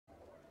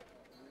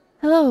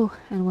Hello,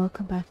 and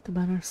welcome back to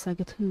Banner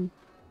Saga 2.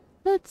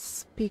 Let's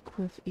speak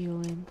with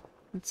Eowyn.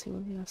 Let's see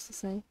what he has to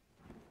say.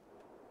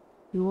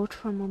 We watch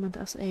for a moment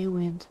as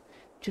Eowyn,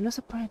 Juno's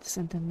apprentice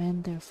and the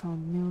man there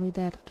found nearly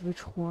dead at the Ridge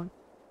Horn,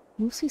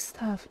 moves his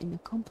staff in a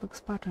complex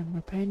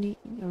pattern,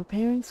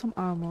 repairing some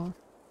armor.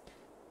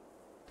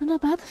 Not a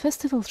bad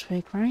festival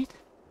trick, right?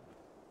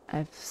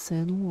 I've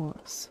seen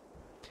worse.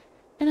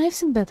 And I've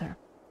seen better,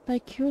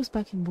 like Heroes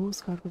back in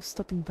Wolfsguard with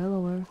stopping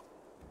Bellower.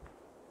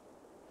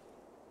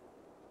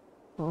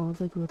 For all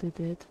the good it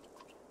did.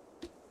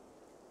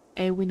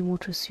 Eowyn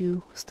watches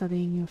you,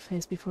 studying your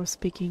face before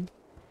speaking.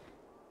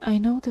 I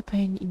know the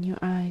pain in your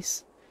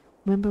eyes.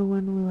 Remember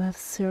when we left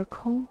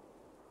Circle?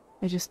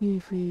 I just knew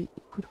if we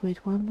could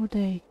wait one more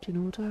day,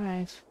 Juno would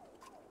arrive.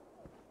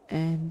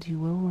 And you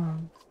were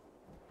wrong.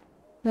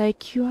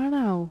 Like you are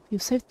now. You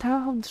saved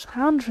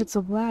hundreds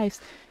of lives,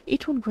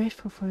 each one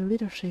grateful for your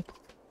leadership.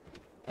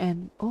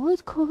 And all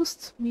it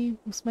cost me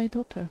was my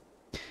daughter.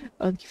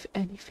 I'd give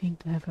anything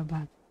to have her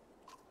back.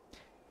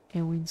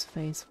 Eowyn's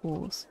face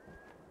falls.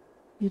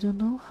 You don't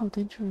know how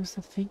dangerous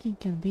that thinking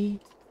can be.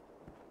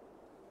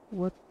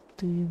 What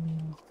do you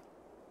mean?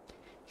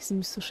 He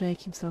seems to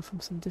shake himself from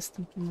some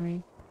distant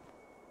memory.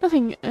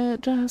 Nothing,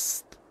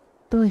 just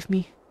believe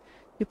me.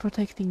 You're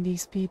protecting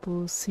these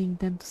people, seeing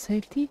them to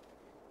safety,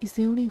 is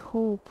the only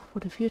hope for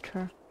the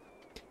future.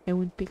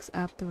 Eowyn picks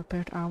up the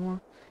repaired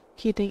armor,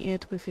 hitting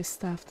it with his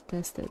staff to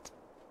test it.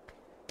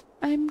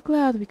 I'm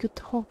glad we could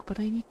talk, but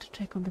I need to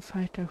check on the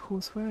fighter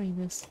who's wearing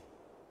this.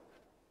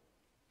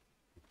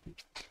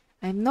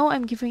 I know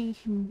I'm giving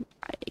him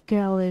a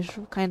girlish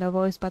kind of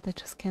voice, but I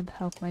just can't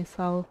help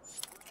myself.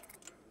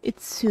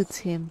 It suits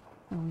him.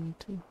 Oh,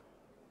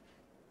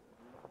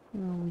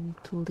 we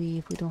need to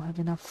leave. We don't have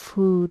enough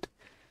food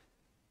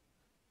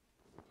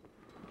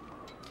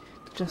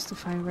to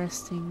justify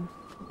resting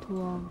for too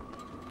long.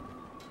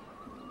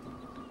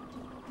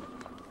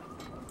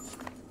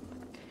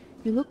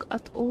 You look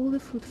at all the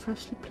food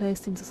freshly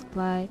placed in the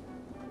supply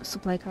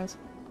cars.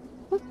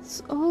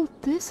 What's all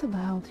this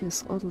about,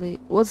 Yus Oddly?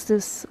 What's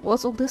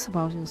all this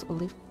about, Yus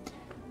Oddly?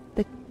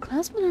 The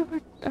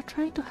clansmen are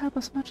trying to help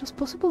as much as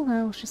possible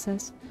now, she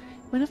says.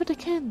 Whenever they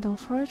can, they'll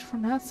forage for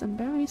nuts and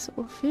berries,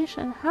 or fish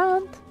and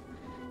hunt.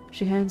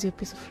 She hands you a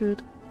piece of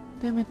fruit.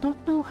 They might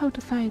not know how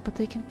to fight, but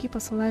they can keep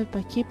us alive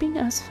by keeping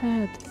us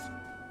fed.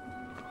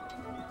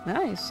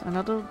 Nice,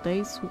 another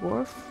day's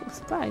worth of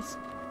supplies.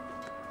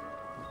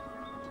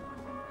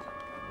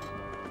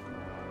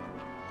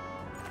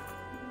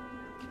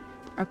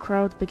 A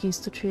crowd begins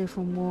to cheer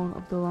from one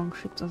of the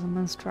longships as a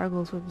man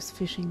struggles with his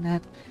fishing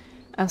net.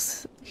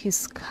 As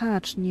his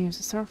catch nears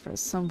the surface,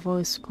 some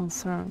voice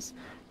concerns.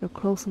 You're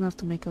close enough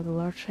to make out a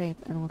large shape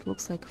and what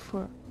looks like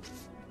fur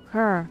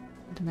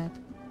in the net.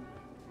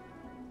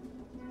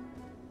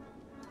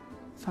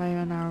 Fire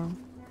an arrow.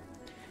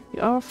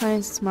 Your arrow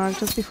finds its mark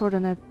just before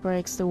the net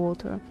breaks the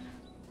water.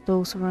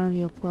 Those around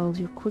you applaud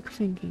your quick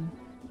thinking.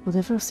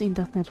 Whatever's in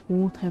that net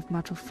won't have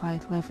much of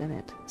fight left in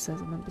it, says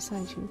the man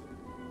beside you.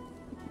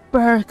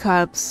 Bear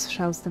cubs,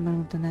 shouts the man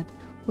with the net.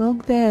 Long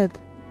dead.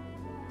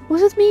 What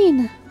does it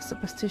mean?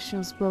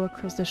 Superstitions blow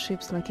across the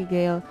ships like a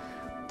gale.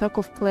 Talk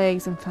of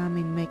plagues and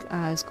famine make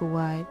eyes go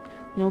wide.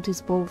 You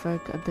notice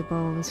Bolverk at the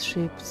bow of his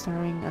ship,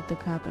 staring at the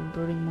cap and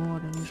brooding more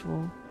than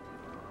usual.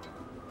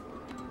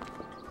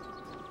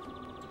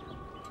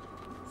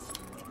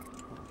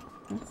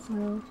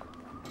 Well.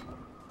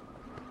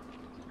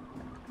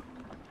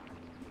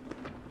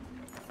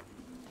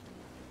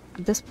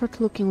 A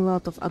desperate-looking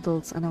lot of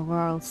adults and a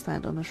varl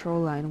stand on the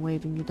shoreline,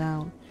 waving you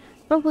down.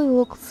 Probably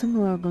look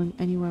similar going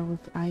anywhere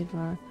with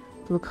either.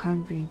 They look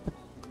hungry, but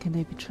can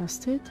they be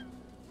trusted?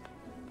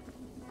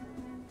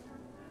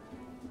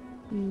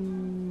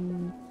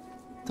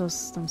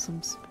 Toss them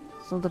some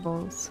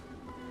foldables.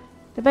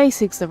 The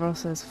basics, the varl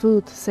says.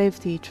 Food,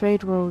 safety,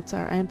 trade routes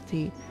are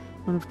empty.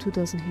 One of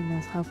 24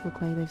 humans half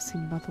look like they've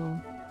seen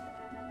battle.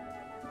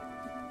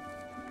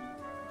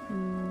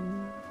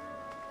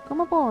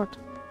 Come aboard.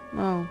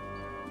 No.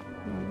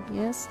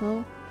 Yes,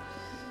 no.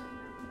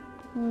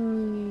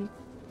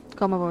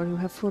 Come aboard, you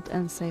have food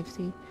and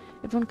safety.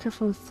 Everyone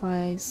carefully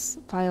files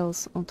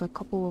onto a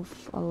couple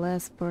of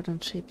less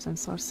burdened ships and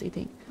starts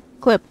eating.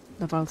 Clip,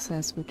 the Val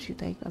says, which you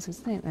take as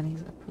his name and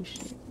his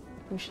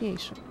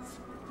appreciation.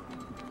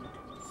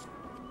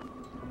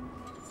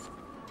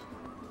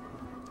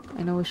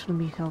 I know I shouldn't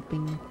be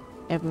helping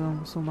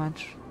everyone so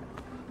much.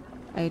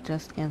 I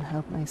just can't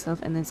help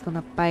myself and it's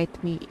gonna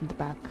bite me in the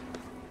back.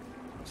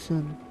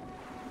 Soon.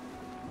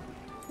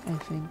 I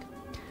think.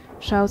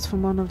 Shouts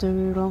from one of the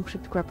rear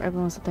longships grab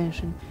everyone's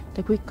attention.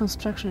 The quick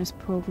construction is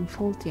proving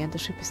faulty and the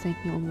ship is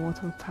taking on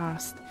water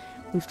fast.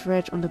 With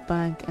dredge on the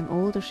bank and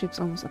all the ships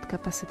almost at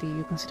capacity,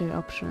 you consider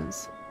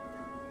options.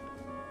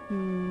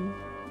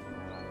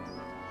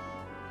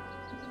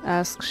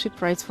 Ask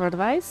shipwrights for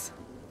advice?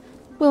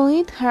 We'll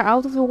need her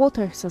out of the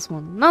water, says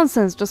one.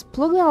 Nonsense! Just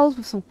plug her out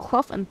with some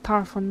cloth and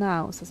tar for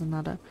now, says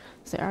another.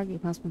 As they argue,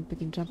 clansmen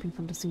begin jumping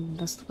from the sinking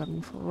vessel,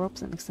 grabbing for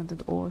ropes and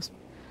extended oars.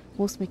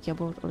 Most make it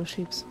aboard other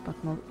ships,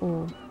 but not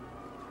all.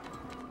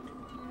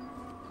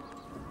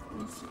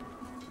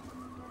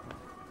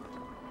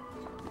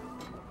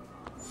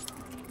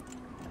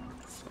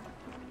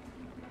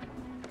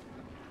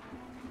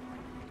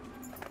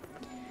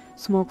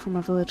 Smoke from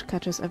a village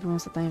catches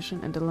everyone's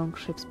attention and the long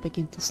ships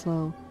begin to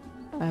slow.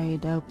 I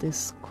doubt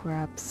these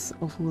scraps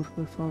of wood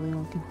will fall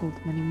can hold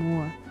many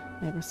more.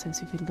 Ever since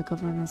you feel the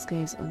governor's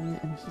gaze on you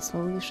and he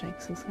slowly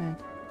shakes his head.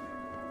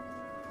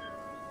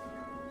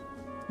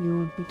 You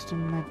want me to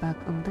turn my back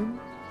on them?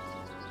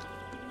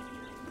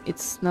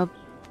 It's not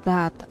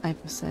that,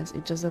 Ivor says,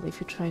 it's just that if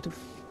you try to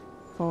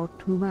fall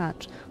too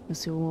much,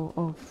 once you wall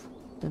off,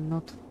 then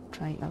not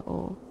try at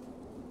all.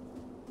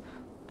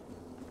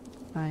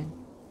 Fine.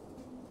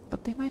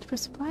 But they might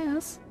resupply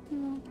us?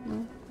 No.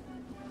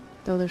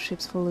 The other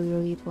ships follow your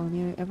lead while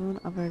nearly everyone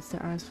averts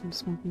their eyes from the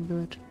smoking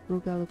village.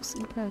 Ruga looks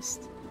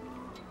impressed.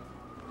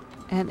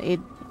 And it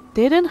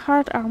didn't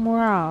hurt our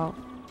morale.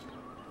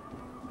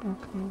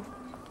 Okay.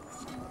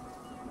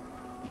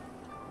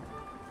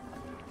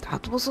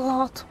 That was a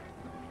lot.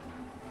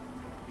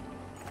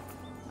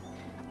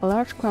 A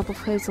large clump of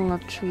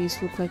hazelnut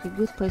trees looked like a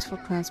good place for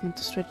clansmen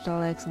to stretch their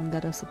legs and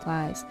gather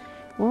supplies.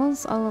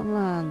 Once on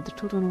land, the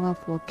children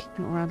laughed while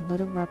kicking around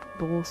leather-wrapped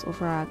balls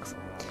of rags.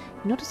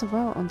 You notice a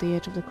Varl on the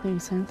edge of the clearing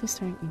silently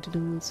staring into the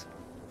woods.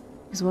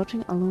 He's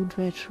watching a lone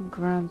dredge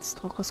grunt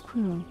stalk a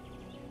squirrel.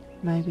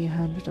 Might be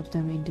 100 of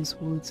them in these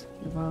woods,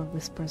 the Varl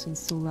whispers in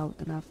so loud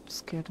enough to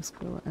scare the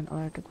squirrel and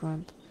alert the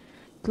grunt.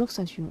 It looks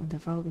at you and the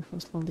Varl before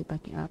slowly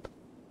backing up.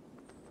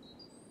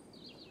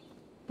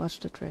 Watch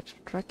the dredge.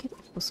 Track it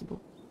if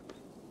possible.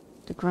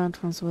 The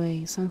grunt runs away.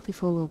 You silently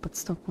follow, but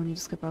stop when you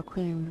discover a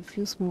clearing with a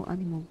few small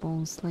animal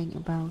bones laying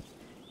about.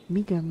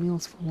 Meager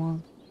meals for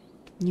one.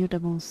 Near the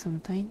bones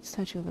stand a tiny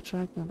statue of a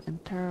dragon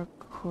and terror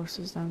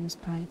courses down your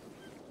spine.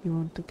 You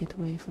want to get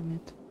away from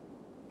it.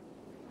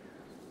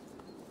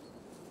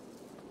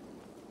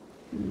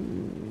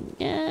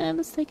 Yeah,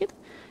 let's take it.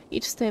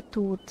 Each step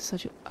toward the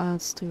statue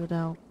adds to your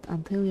doubt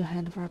until your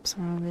hand wraps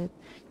around it.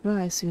 You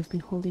realize you have been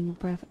holding your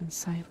breath and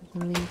sigh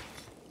with relief.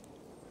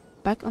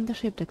 Back on the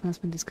ship, the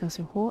clansmen discuss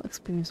your whole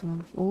experience along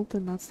with all the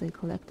nuts they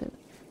collected.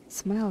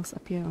 Smiles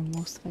appear on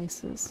most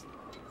faces.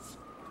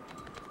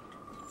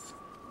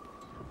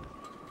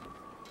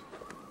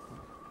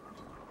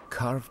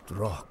 Carved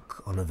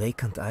rock on a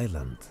vacant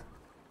island.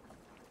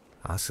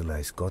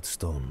 Aselai's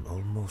godstone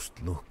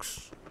almost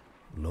looks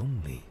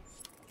lonely.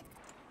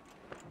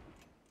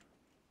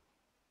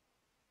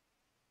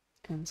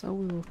 And so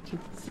we will keep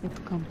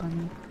it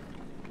company.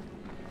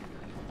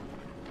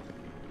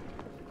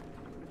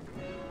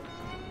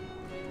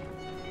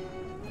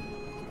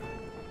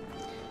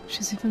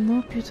 She's even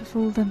more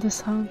beautiful than the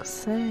songs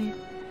say.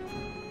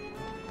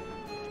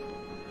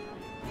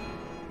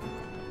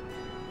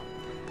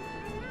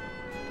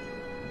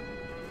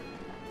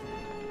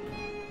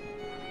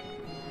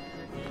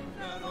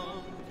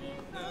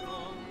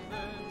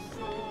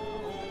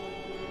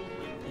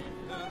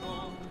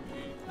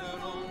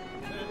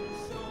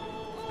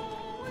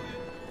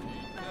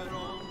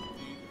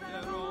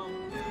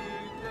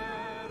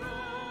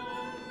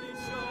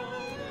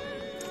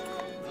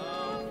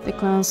 The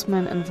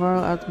clansmen and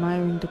Varl are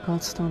admiring the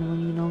godstone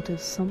when you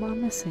notice some are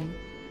missing.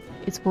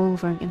 It's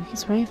Bolvang and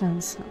his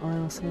ravens,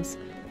 Oil says.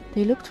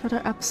 They looked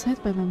rather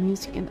upset by my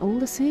music and all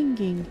the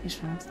singing, he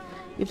shrugs.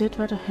 If they'd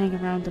rather hang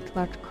around that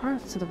large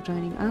cart instead of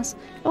joining us,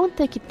 I won't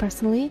take it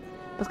personally.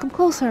 But come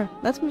closer,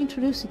 let me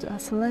introduce you to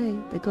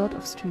Aselai, the god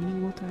of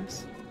streaming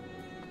waters.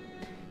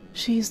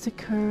 She is the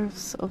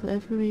curves of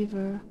every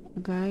river, a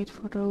guide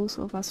for those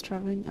of us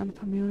traveling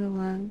unfamiliar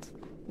lands.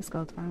 The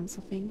scout rounds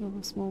a finger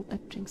over small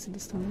etchings in the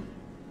stone.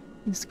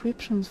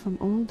 Inscriptions from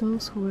all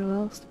those who were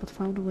lost but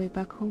found a way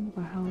back home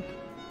were held.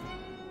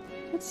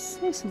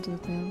 Let's listen to the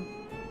tale.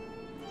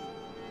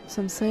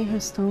 Some say her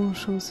stone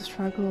shows the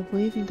struggle of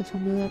leaving the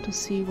familiar to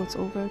see what's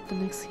over the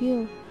next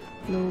hill.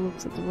 Lo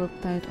looks at the rope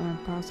tied on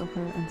parts of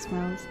her and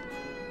smiles.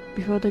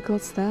 Before the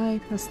gods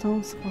died, her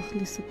stone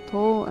supposedly stood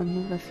tall and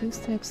moved a few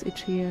steps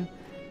each year,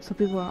 so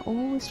people are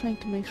always trying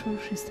to make sure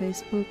she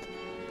stays put.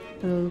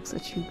 Lo looks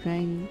at you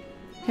grinning.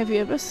 Have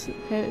you the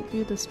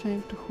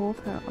strength to hold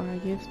her or a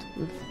gift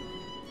with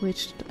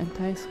which to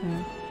entice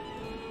her?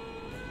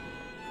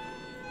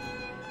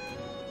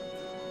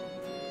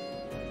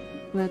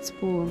 Let's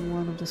pull on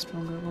one of the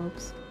stronger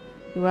ropes.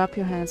 You wrap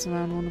your hands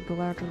around one of the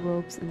larger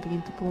ropes and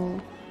begin to pull.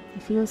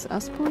 It feels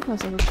as smooth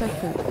as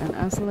expected, and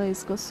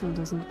Aselai's costume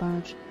doesn't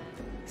budge.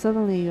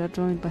 Suddenly you are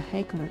joined by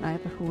Hakon and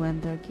Ivor who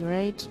lend their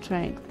great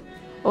strength.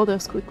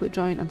 Others quickly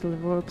join until the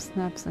rope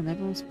snaps and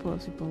everyone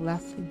spurs into a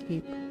laughing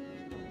heap.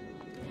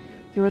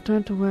 You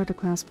return to where the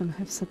clansmen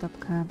have set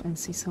up camp and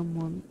see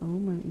someone, a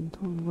woman in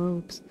torn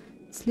robes,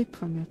 slip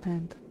from your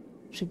tent.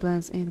 She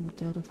blends in with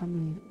the other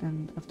family,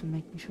 and after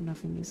making sure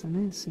nothing is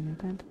amiss in your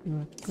tent, you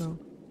let go.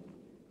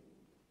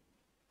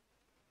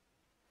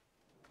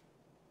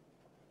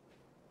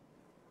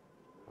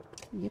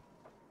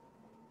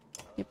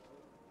 Yep.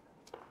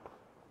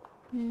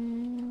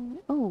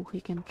 Oh,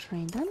 we can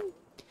train them?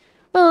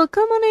 Well,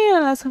 come on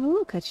in, let's have a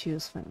look at you,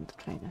 Sven,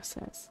 the trainer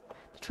says.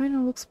 The trainer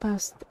looks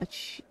past at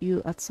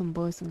you at some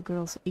boys and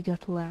girls eager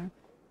to learn.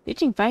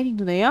 Teaching fighting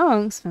to the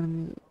young,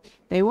 Sven.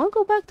 They won't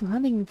go back to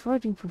hunting and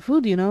foraging for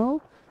food, you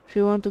know. Do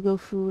you want to go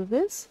through with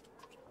this?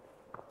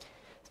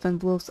 Sven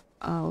blows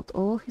out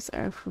all his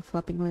air through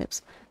flapping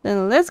lips.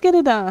 Then let's get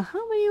it done.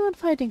 How many you want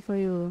fighting for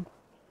you?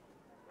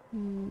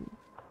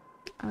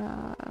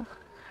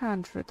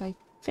 100, I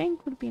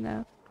think, would be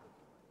enough.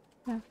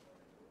 Yeah,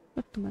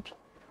 not too much.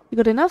 We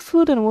got enough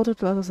food and water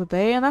to last us a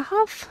day and a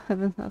half.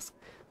 Heaven ask.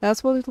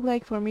 That's what it'll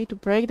take for me to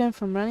break them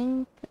from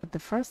running at the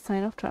first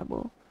sign of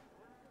trouble.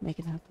 Make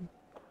it happen.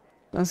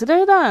 Consider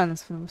it done.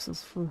 Sven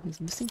whistles through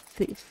his missing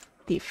teeth.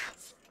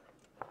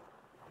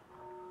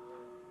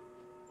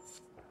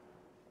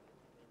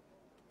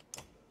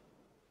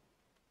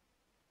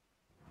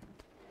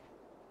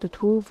 The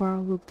two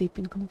Varl look deep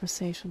in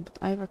conversation, but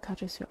Ivar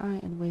catches your eye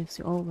and waves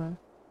you over.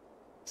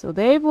 So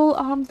they've all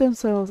armed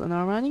themselves and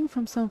are running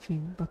from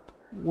something, but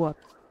what?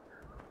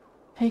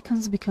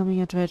 Hakon's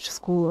becoming a dredge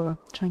scholar,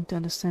 trying to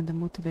understand the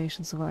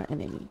motivations of our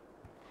enemy.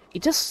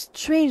 It's just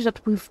strange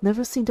that we've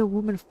never seen a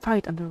woman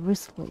fight under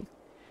Wristwave.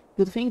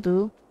 Good thing,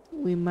 though,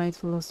 we might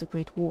have lost the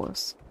Great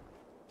Wars.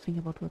 Think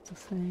about what to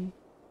say.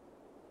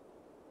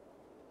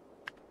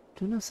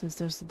 Juno says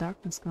there's the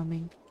darkness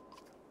coming.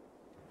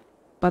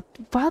 But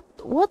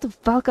what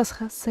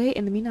Valkas say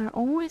and mean are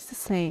always the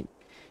same.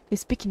 They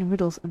speak in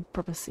riddles and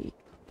prophecy.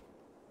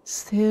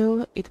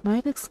 Still, it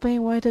might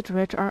explain why the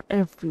dredge are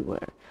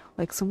everywhere,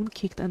 like someone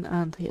kicked an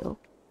anthill.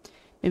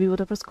 Maybe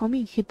whatever's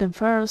coming hit them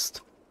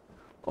first.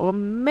 Or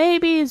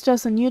maybe it's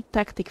just a new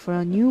tactic for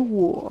a new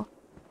war.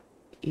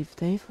 If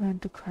they've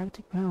learned to crack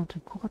the ground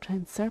and call a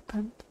giant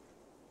serpent,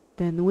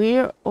 then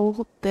we're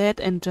all dead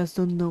and just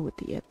don't know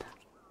it yet.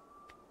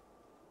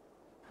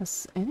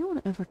 Has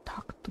anyone ever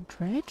talked to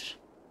Dredge?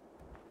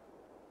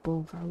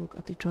 Both look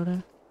at each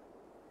other.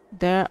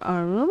 There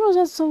are rumors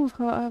that some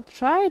have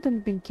tried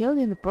and been killed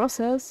in the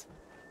process.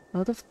 A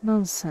lot of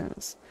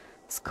nonsense.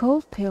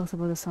 Skull tales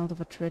about the sound of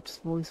a Dredge's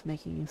voice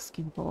making your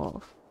skin fall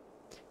off.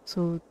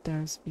 So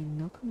there's been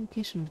no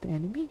communication with the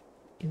enemy?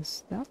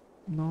 Is that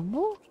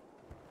normal?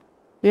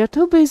 We are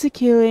too busy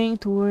killing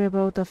to worry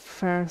about a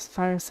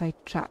fireside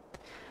chat.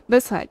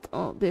 Besides,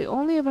 they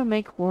only ever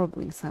make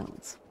warbling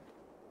sounds.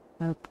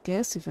 I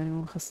guess if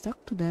anyone has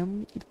talked to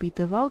them, it'd be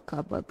the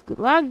Valka, but good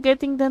luck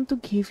getting them to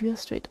give you a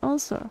straight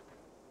answer.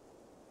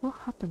 What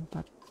happened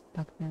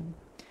back then?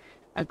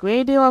 A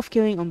great deal of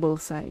killing on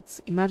both sides.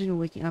 Imagine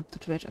waking up to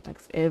dredge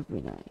attacks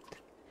every night.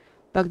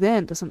 Back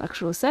then, the sun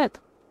actually set.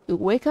 You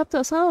wake up to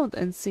a sound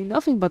and see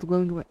nothing but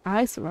glowing red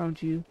eyes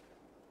around you.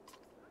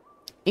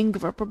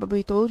 Ingvar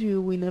probably told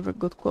you we never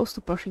got close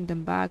to pushing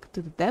them back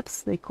to the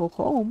depths they call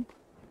home.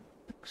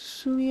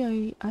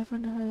 Actually, Ivar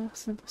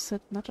has never said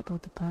much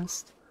about the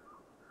past.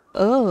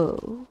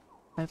 Oh,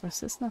 Ivar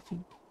says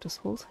nothing, just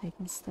holds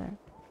Hakon's stare.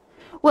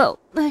 Well,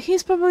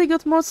 he's probably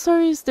got more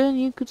stories than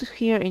you could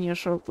hear in your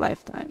short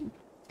lifetime.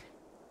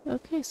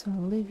 Okay, so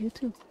I'll leave you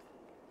too.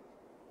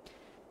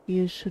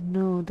 You should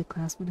know the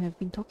classmen have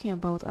been talking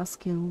about us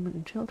killing women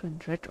and children,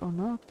 dredge or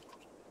not.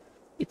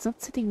 It's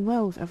not sitting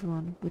well with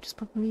everyone, which is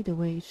probably the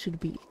way it should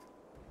be.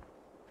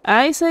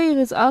 I say if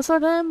it's us or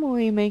them,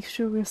 we make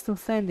sure we're still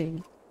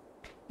standing.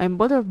 I'm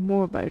bothered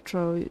more by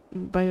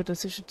your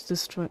decision to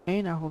destroy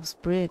Einarhov's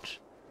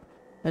bridge.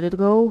 Let it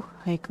go,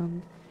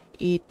 Hakon.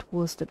 It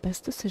was the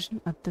best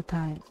decision at the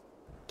time.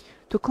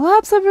 To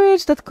collapse a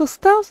bridge that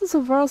cost thousands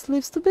of Varl's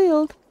lives to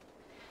build.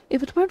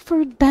 If it weren't for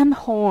your damn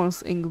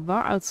horns,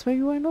 Ingvar, I'd swear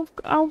you were an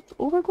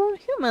overgrown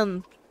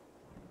human.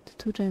 The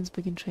two giants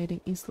begin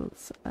trading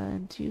insults,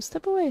 and you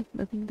step away,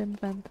 letting them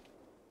vent.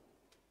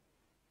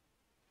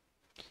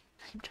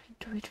 I'm trying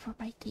to reach for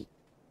my tea.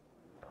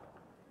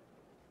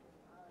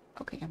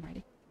 Okay, I'm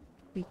ready.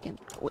 We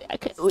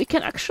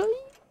can actually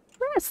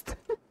rest.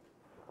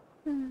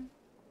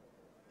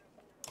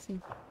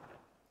 See,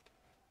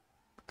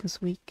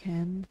 because we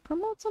can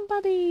promote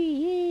somebody.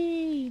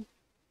 Yay!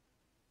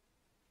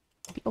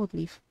 The old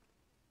leaf.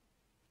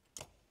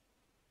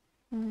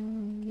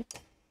 Yep.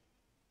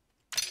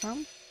 What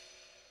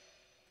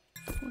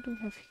do we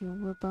have here?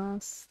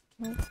 Robust.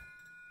 Nope.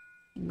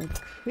 Make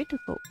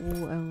critical.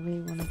 Oh, I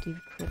really want to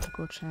give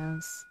critical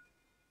chance.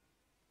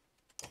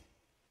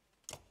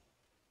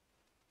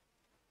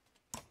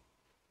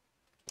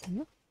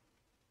 Yep.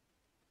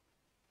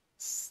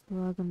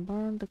 Slug and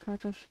burn. The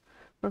cartridge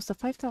throws a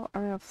 5-tile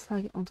area of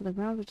slag onto the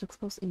ground, which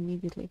explodes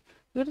immediately.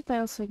 Your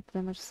tiles take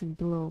damage sink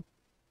below.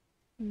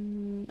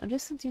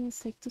 Adjacent units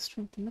take 2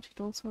 strength damage.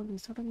 It also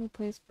startingly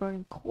plays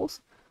burning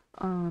coals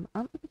on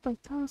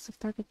unoccupied tiles if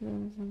target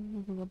blah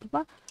blah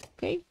blah.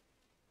 Okay.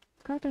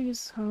 Carter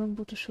uses her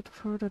longbow to shoot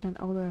further than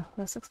other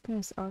less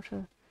experienced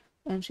archer,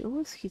 and she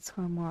always hits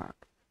her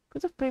mark.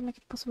 Crits of prey make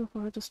it possible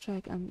for her to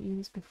strike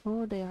units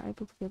before they are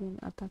able to get in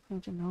attack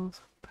range and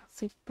also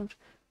safe punch.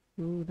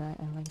 Ooh, I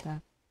like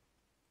that.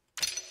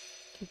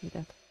 Give me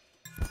that.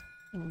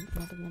 And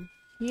another one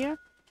here.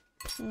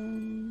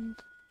 And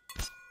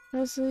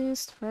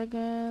resist,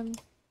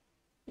 fragment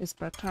is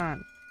per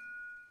turn.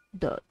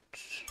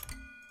 Dodge.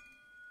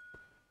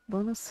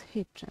 Bonus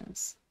hit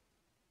chance.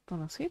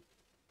 Bonus hit?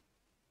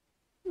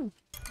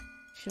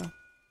 Sure.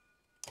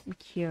 I'm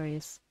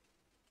curious.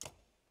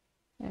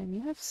 And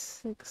you have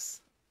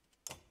 6.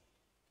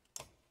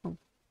 Oh,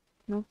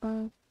 not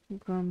bad.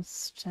 Grom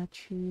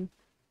statue.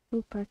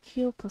 Will per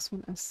kill,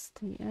 +1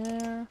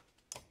 STR.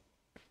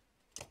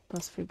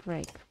 +3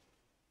 break.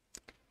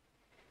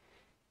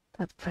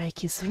 That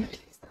break is really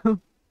something,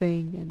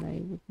 and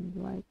I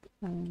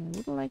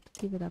wouldn't like to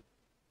give it up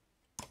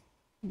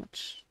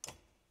much.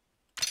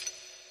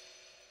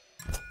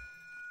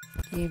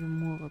 Even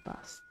more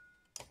robust.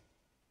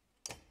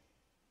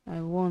 I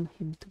want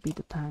him to be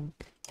the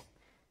tank.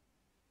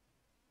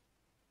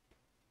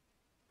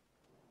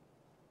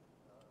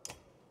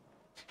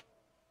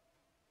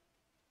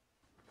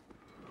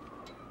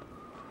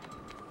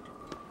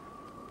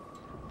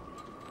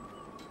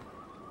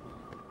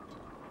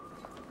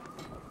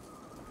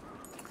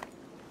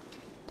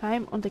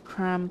 Time on the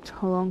cramped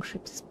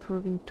longships is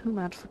proving too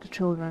much for the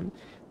children.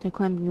 They're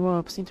climbing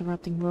ropes,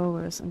 interrupting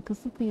rowers, and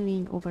constantly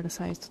leaning over the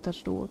sides to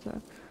touch the water.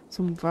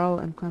 Some Varl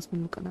and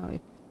clansmen look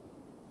annoyed.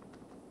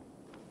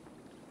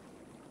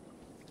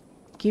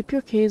 Keep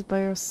your keys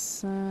by your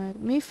side.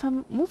 Move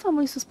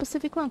families to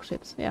specific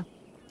longships. Yeah.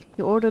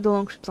 You order the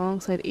longships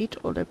alongside each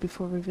other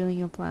before revealing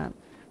your plan.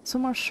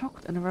 Some are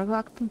shocked and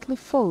reluctantly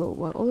follow,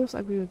 while others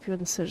agree with your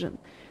decision.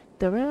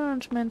 The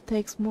rearrangement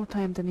takes more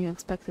time than you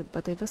expected,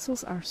 but the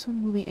vessels are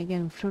soon moving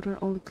again, with children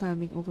only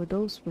climbing over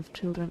those with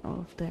children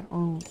of their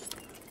own.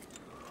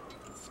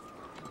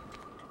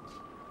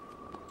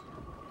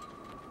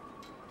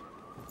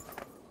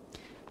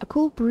 A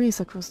cool breeze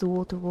across the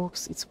water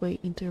works its way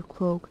into your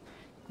cloak.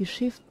 You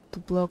shift to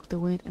block the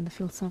wind and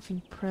feel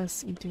something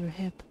press into your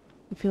hip.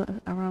 You feel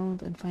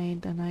around and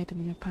find an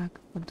item in your pack,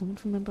 but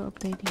don't remember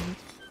updating it.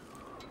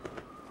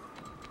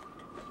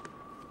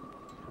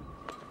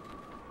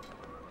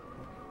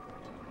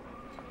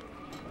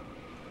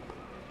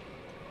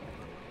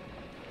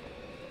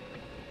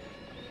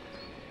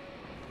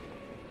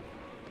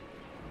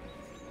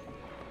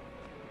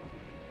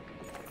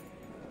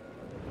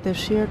 The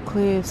sheer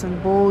cliffs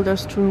and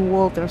boulder-strewn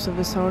waters of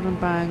the southern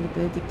bank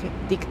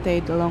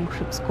dictate the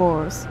longship's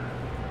course.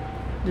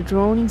 The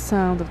droning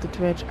sound of the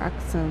dredge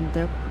accent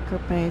their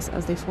quicker pace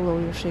as they follow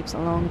your ships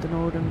along the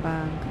northern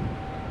bank.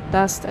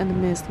 Dust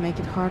and mist make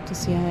it hard to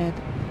see ahead.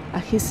 A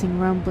hissing,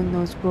 rumbling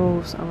noise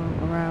grows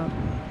around.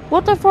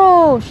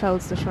 "Waterfall!"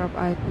 shouts the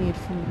sharp-eyed mate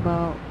from the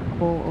bow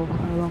of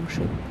her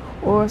longship.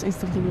 Oars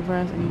instantly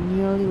reverse and you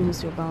nearly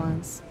lose your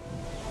balance.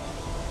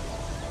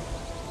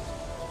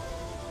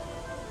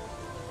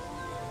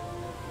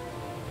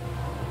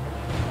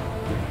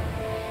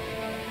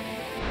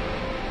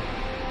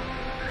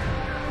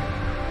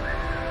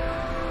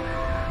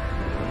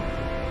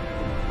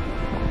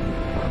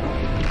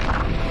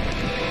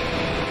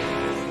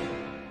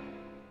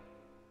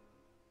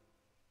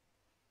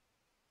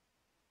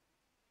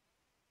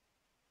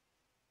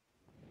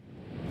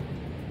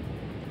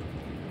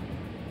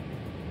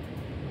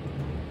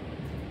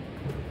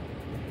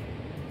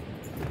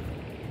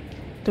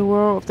 The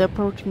roar of the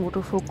approaching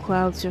waterfall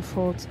clouds your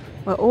thoughts,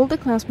 while all the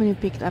clansmen you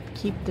picked up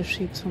keep the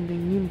ships from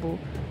being nimble.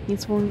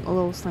 Its warning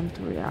allows time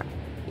to react.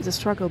 It's a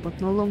struggle,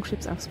 but no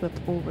longships are swept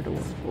over the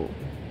waterfall.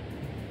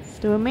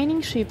 The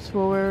remaining ships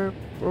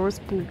rowers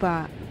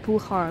pull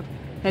hard,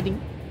 heading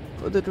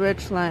for the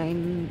dredge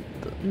line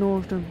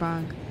northern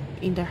bank.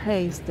 In their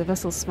haste, the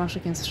vessels smash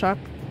against sharp,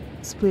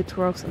 split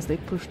rocks as they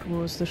push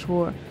towards the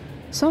shore.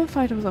 Some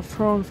fighters are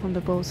thrown from the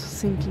boats,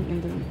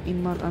 sinking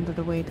in mud under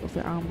the weight of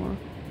their armor.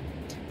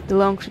 The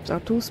longships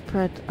are too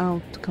spread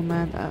out to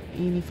command a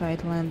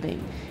unified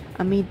landing.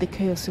 Amid the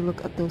chaos you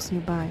look at those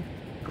nearby.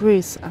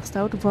 Gris, a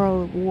stout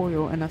Varl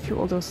warrior, and a few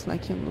others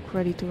like him look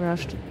ready to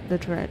rush the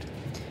dredge.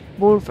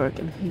 Bolverk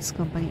and his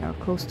company are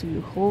close to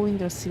you, hauling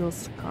their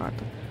sealed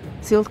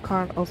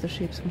cart off the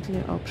ships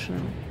unclear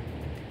option.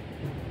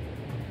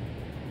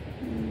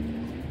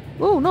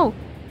 Oh no!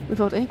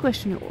 Without any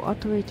question or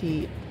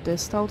authority, the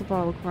stout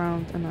Varl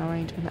ground an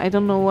arrangement. I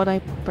don't know what I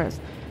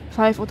pressed.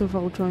 5 other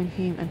Varl join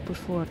him and push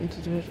forward into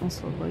the dredge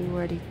onslaught. Are you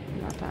ready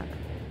to attack?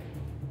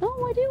 No,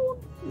 I didn't want...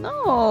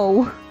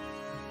 No!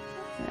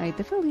 I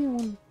definitely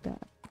want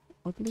that.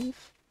 Odd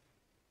leaf.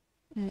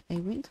 A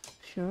wind,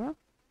 sure.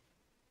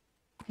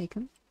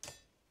 Taken.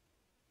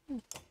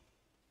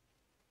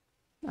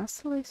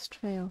 Astrolace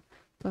trail.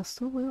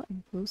 +2 will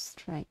and plus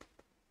strength.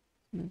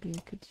 Maybe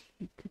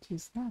you could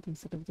use that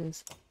instead of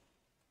this.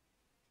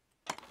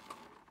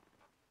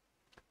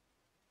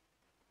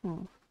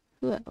 Oh,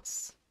 who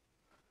else?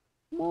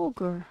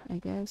 Mogre, I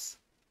guess.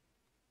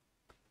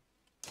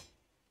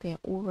 They are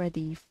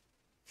already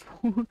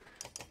for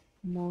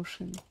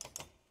motion.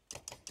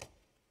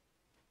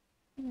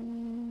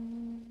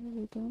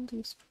 We don't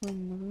use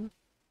formidable,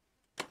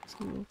 so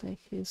we'll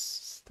take his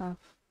stuff.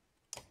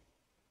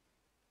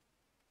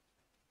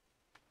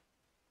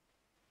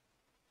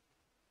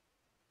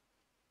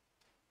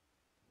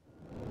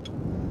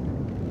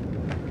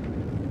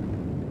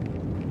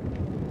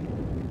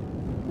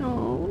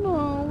 Oh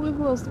no, we've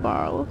lost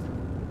Varl.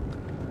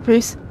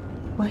 Chris,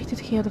 why did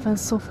he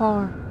advance so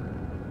far?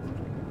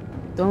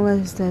 Don't let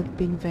his death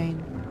be in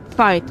vain.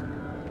 Fight!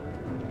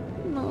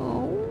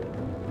 No,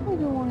 I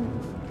don't want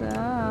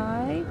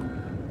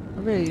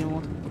really don't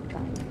want to put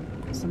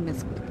that. It's a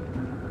misclick.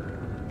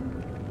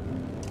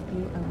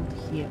 You, I want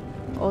here.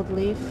 Odd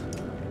leaf.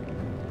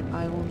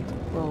 I want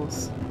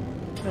close.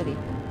 Ready.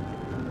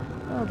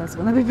 Oh, that's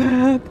gonna be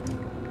bad.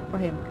 For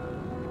him.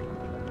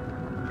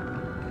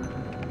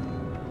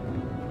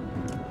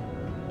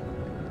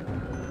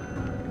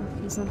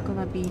 He's not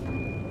gonna be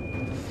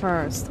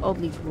first. Odd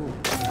leaf will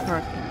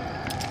hurt him.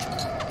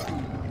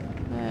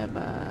 Yeah,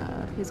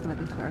 but he's gonna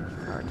be hurt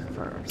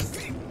first.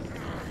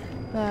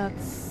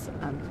 That's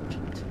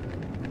unfortunate.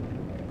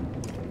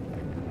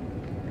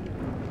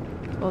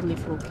 Odd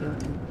leaf will kill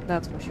him,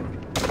 that's for sure.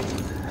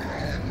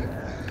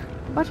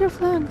 But your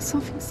flank,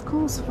 something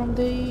calls from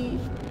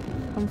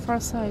far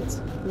sides.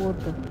 What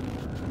the?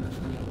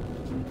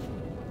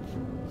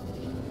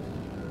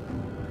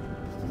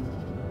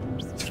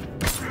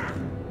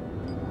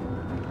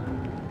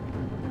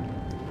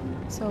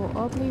 So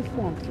Odd leaf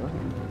won't kill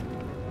him,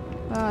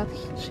 but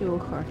she will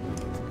hurt him.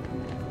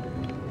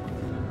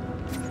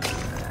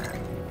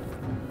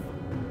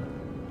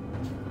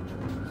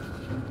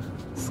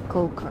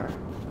 Skulker.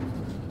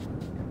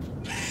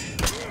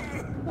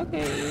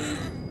 Okay.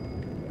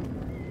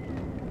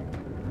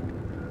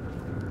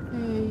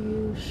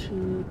 You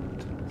should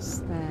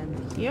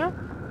stand here,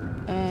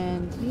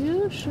 and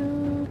you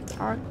should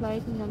arc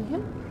lightning on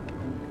him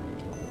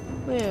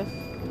with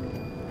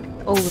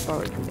all the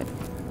power you can get.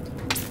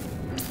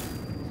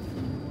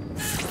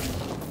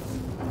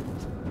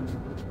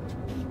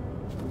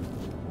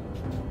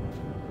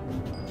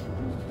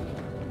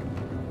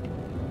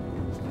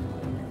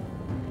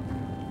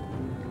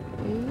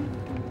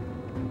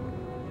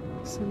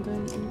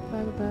 Sending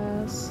impact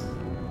bass.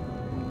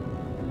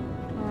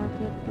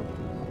 Target.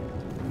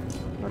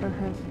 Rather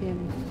have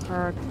him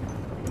hurt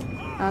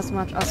as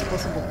much as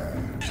possible.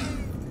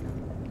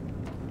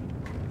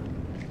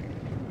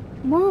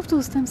 More of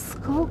those damn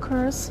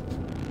skulkers.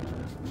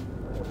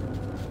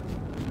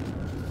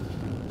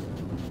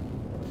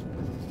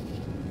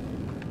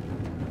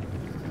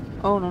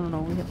 Oh no,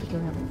 we have to kill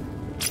him.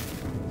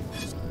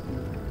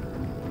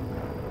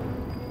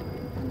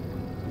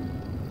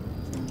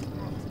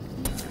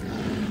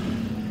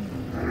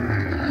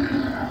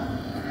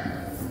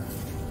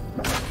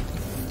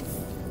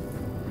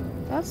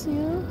 That's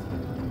you.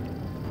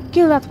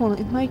 Kill that one,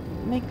 it might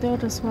make the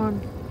others one.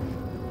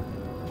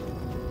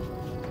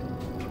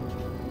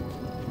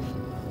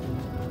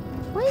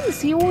 Why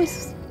is he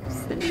always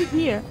standing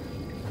here?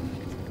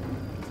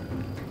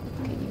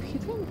 Can you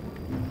hit him?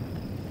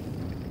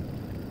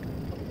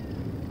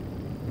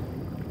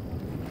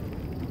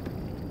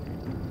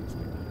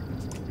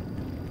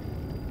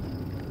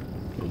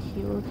 Okay,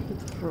 he will hit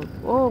through.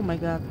 Oh my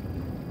god.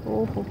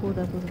 Oh,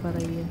 that was a bad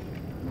idea.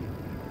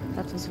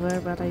 That was a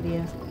very bad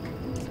idea.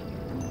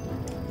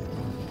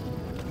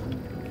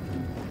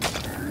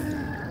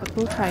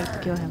 We'll try to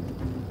kill him.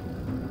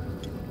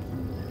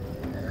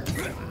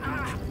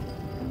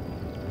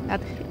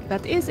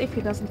 That is if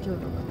he doesn't kill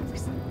the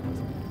others.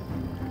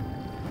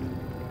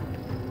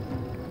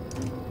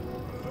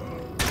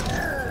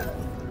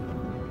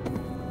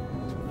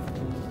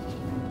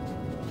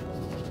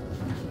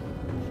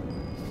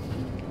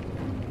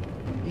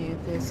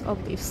 It is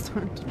obvious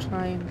turn to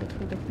try and get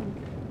rid of him.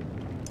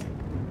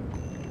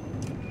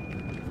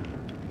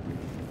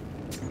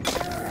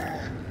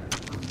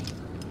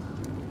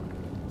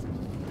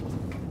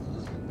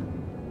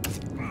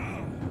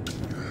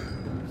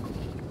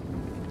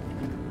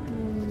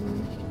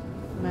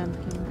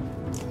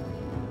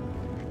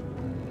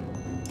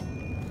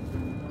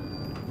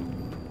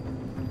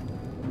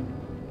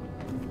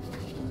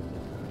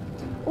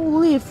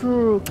 Leaf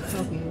rook.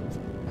 Okay.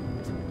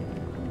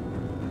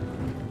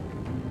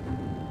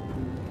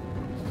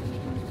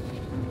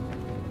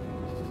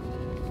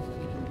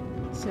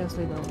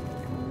 Seriously though.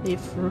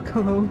 Leaf rook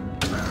alone.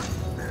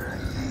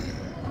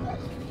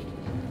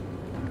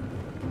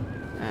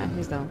 Ah,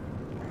 he's down.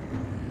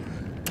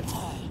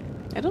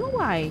 I don't know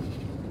why.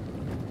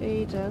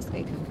 They just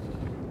hate him.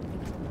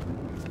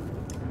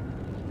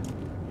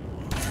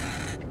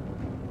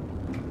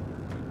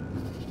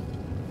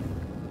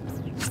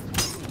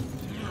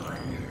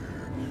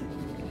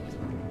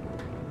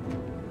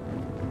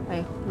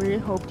 I really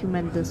hoped you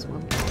meant this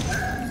one.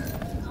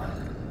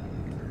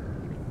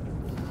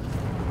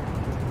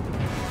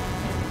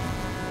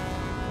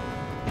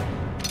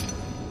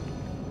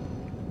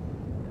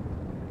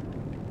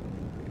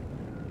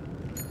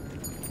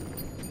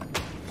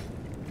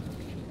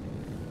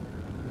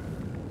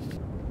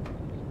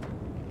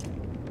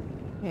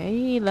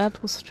 Okay,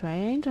 that was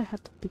strange. I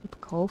had to pick up a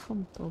call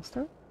from the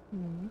toaster.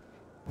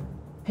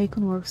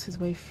 Hakon works his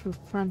way through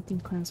fronting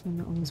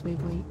clansmen on his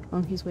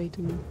way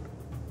to you.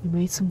 You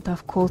made some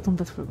tough calls on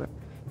that river.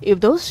 If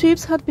those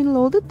ships had been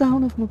loaded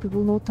down with more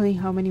people, no telling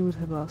how many would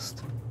have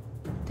lost.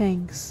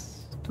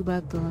 Thanks. Too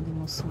bad the landing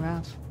was so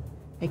rough.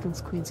 Hakon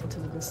squints into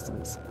the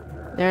distance.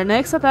 Their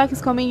next attack is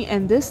coming,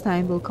 and this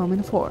time will come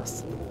in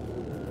force.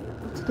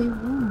 What do they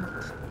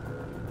want?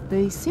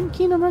 They seem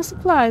keen on our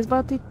supplies,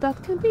 but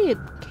that can be it,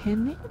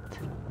 can it?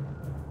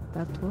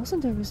 That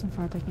wasn't the reason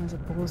for attacking as a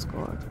pulse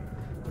guard.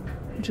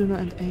 Juno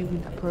and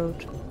Eowyn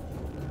approach.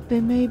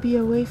 There may be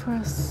a way for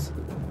us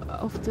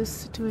of this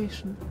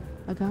situation.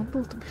 A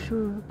gamble to be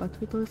sure, but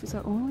we believe it's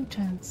our only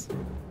chance.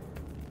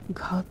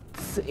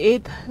 God's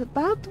it,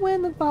 but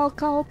when the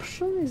bulk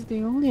option is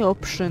the only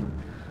option.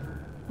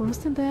 Worse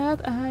than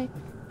that, I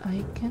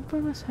can't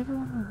promise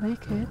everyone will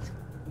make it.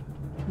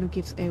 Juno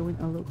gives Eowyn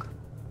a look.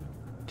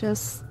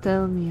 Just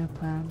tell me your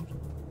plan.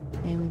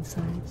 Eowyn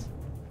sighs.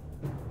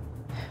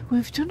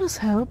 With Juno's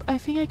help, I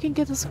think I can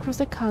get us across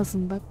the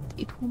chasm, but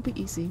it won't be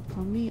easy for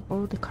me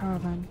or the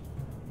caravan.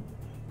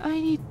 I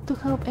need to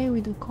help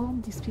Eowyn to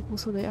calm these people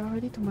so they are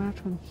ready to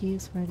march when he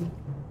is ready.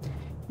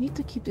 We need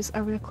to keep this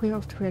area clear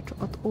of threat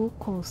at all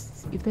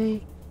costs. If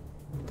the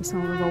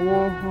sound of a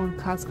war horn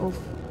cuts off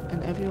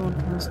and everyone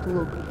turns to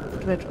look, the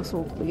dredge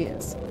assault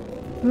begins.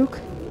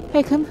 Rook,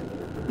 Haken,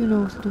 you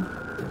know what to do.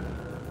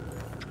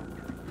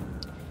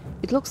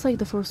 It looks like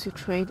the force you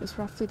trained is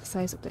roughly the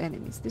size of the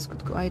enemies. This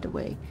could go either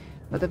way,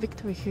 but a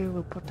victory here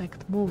will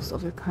protect most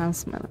of your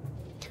clansmen.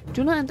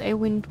 Juno and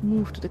Eowyn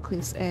move to the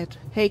cliff's edge.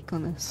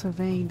 Haken,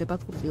 surveying the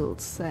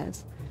battlefield,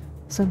 says,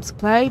 "Some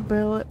supply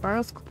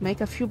barrels could make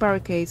a few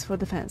barricades for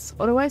defense.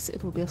 Otherwise,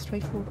 it will be a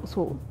straightforward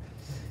assault."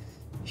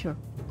 Sure,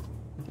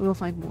 we'll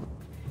find more.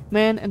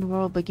 Men and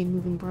World begin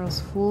moving barrels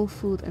full of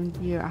food and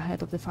gear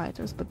ahead of the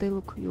fighters, but they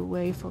look your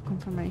way for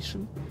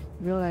confirmation.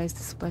 You realize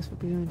the supplies will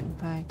be ruined in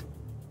fight.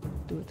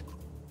 Do it.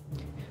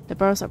 The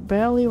barrels are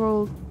barely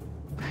rolled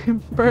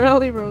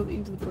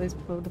into the place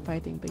before the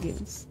fighting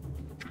begins.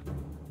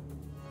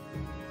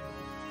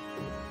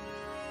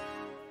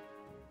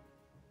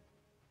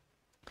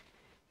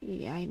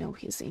 Yeah, I know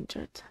he's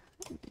injured.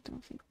 I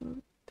don't think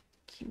we'll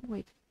take him.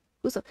 Wait,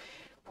 who's up?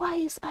 Why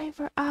is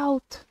Ivor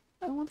out?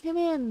 I want him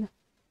in.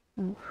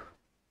 Oh.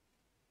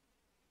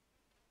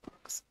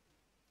 Box.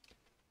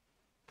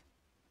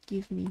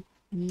 Give me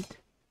meat.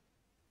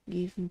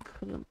 Give me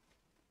crumb.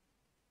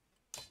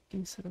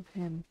 Instead of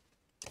him.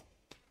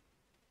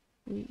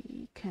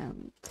 We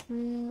can't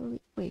really...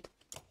 Wait,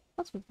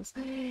 what's with this?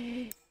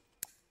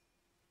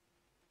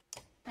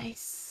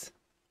 Nice.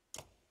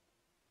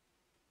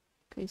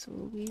 Okay, so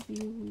we'll give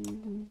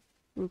you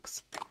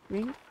Rook's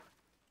ring.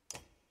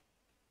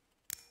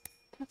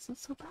 That's not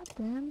so bad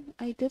then.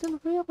 I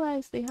didn't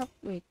realize they have...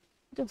 Wait,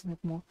 he doesn't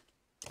have more.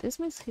 This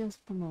means he has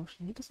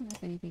promotion. He doesn't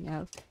have anything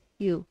else.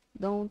 You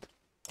don't.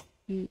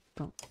 Wait.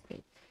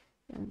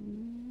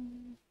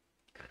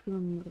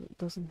 Krum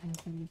doesn't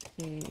have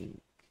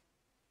anything.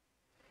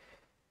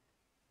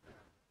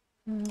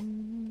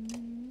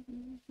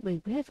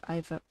 Wait, we have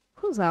Ivor.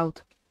 Who's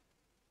out?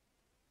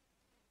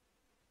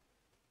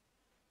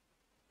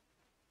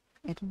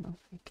 I don't know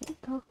if I can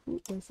tell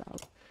who is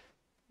out.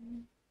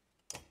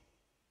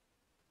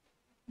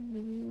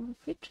 Maybe you want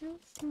to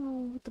features?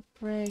 Oh, the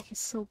break is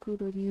so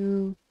good on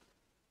you.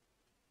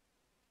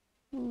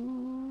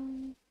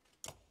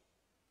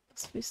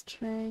 +3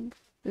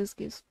 strength. This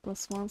gives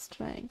 +1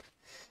 strength.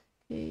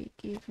 Okay,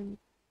 give him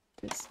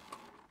this.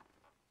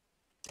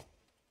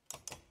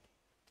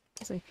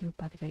 Because I feel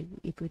bad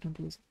if we don't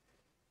use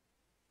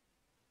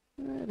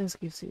it. This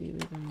gives you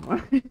even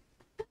more.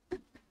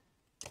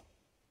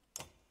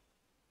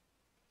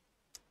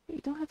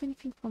 You don't have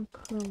anything from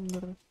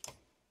Krunger.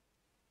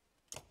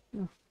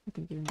 No, I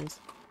can give him this.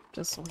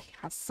 Just so he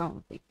has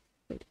something.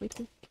 Wait,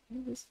 can I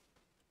do this?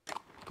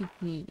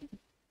 Okay.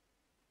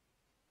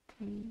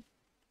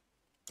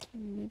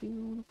 Maybe we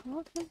want to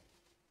promote him?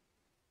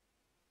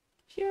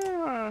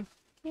 Sure!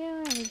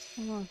 Yeah, let's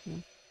promote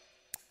him.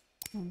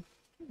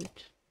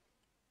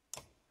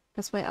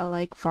 That's why I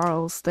like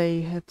Varls.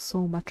 They have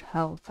so much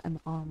health and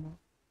armor.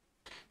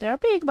 They're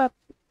big, but,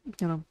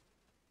 you know.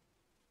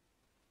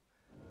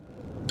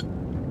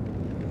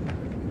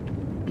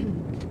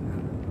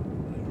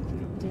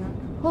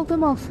 Hold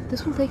them off.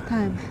 This will take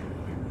time.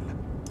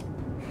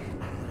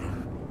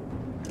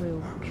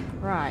 We'll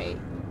try.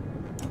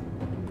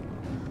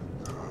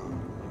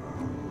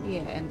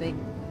 Yeah, and they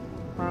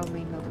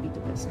probably not be the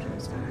best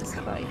choice for this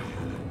fight.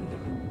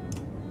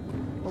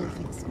 All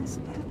things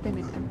considered. Damn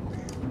it.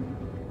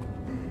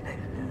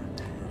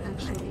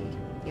 Actually,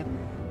 yep.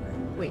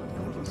 Wait, I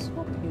want to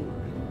swap you.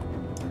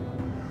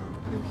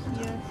 You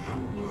here,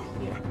 you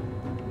here.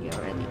 We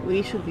are ready.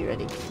 We should be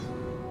ready.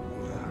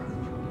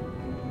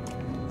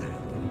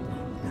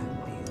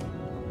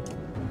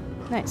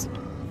 Nice.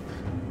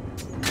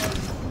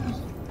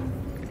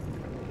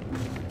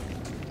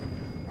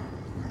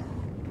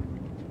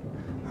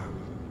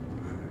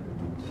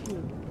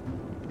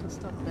 To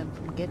stop them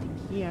from getting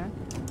here.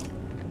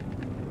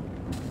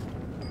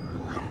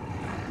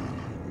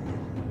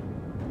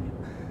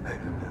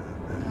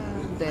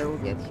 And they will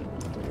get here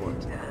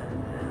afterward.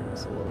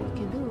 So what we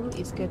can do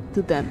is get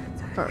to them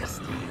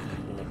first.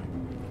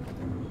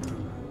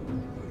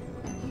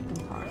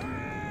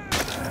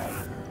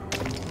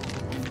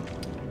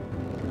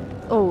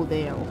 Oh,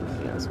 they are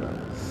over here as well.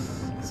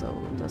 So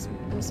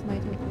this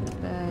might have been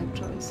a bad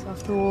choice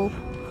after all.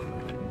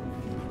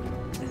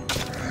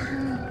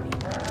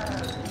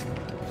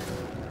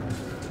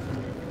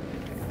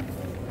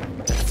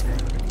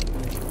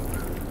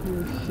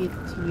 You hit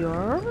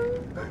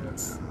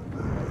yours.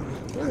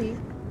 silly.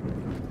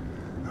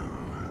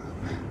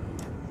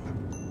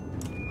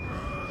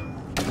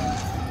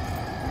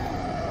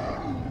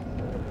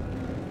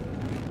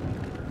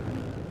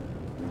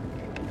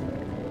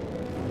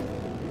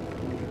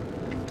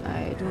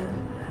 I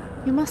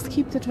don't. You must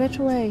keep the threat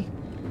away.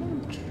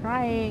 I'm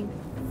trying.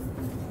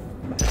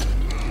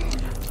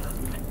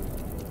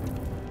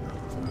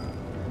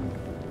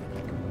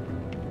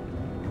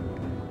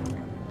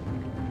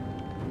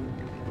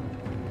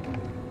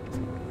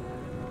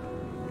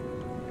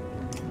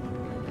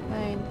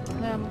 Fine.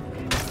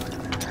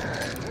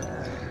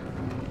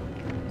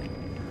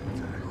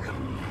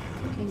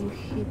 Can you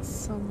hit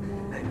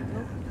someone?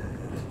 Nope.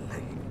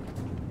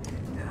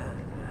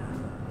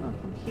 Oh,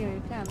 from here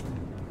you can.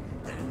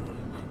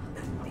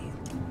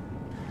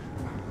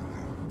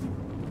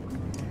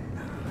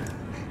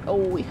 Oh,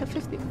 we have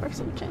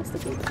 50% chance to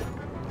kill it.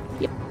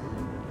 Yep.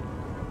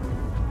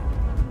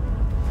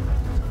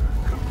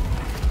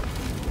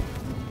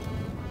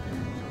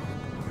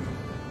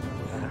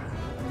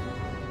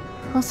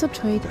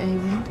 Concentrate,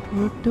 Avon.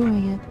 You're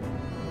doing it.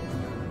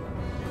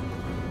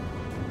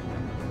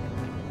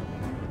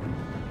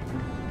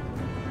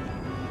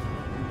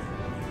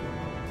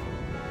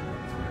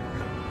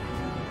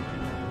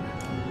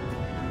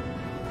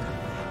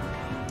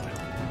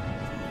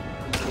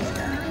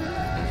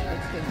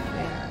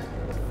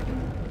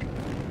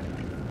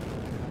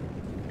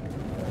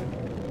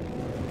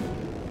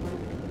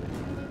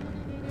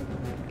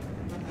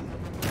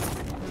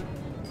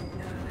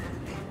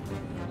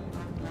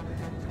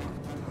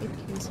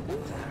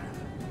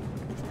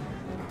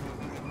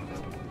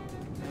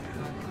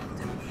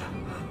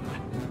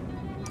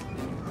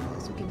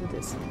 So we can do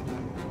this.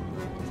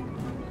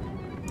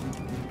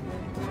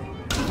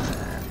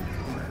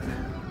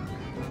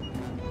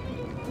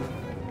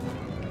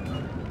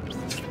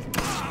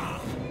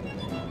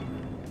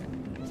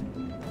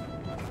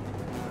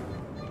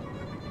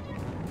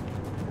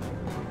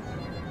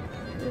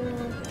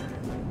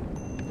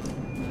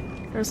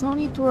 There's no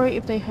need to worry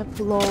if they have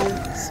low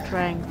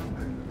strength.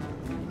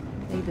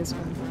 Take this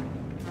one.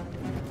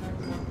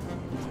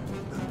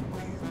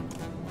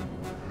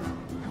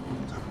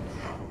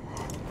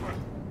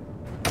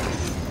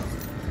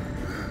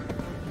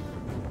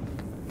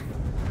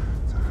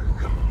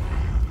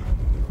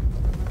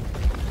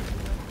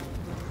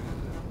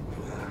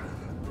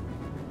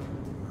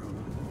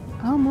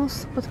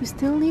 Almost, but we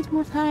still need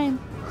more time.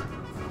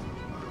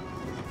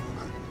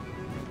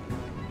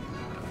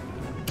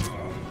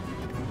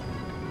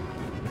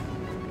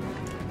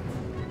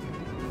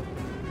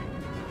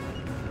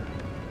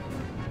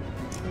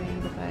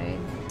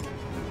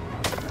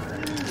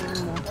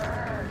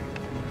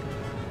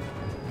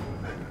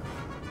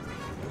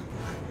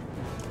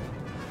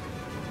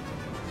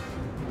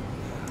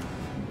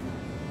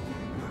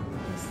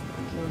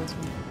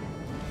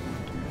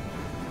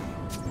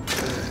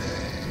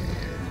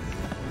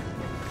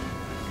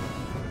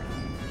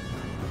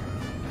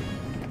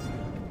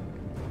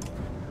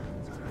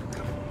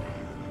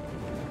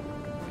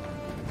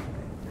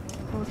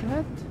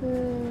 That,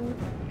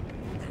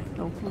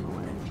 no, I don't.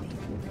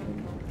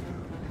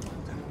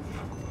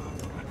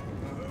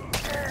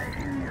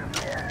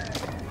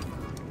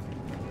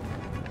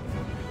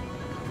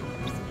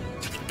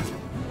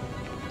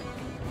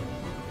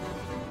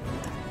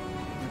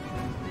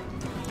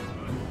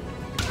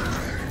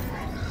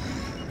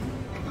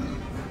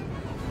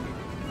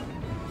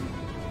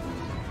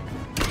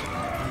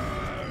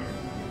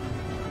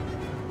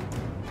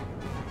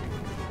 Get rid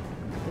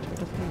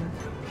of him.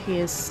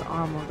 His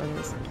armor, that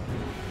is.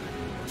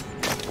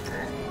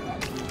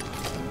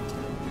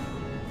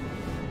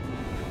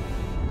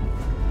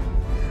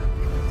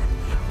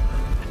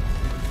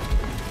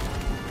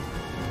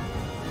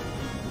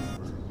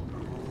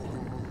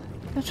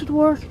 That should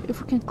work.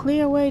 If we can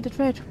clear away the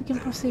threat, we can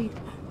proceed.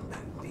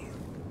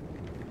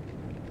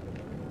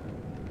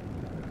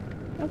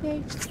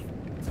 Okay.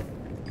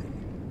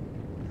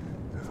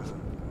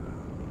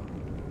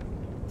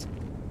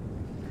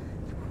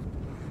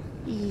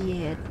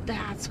 Yeah,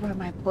 that's where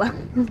my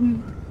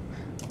plan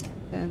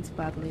ends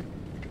badly.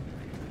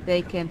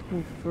 They can't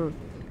move through.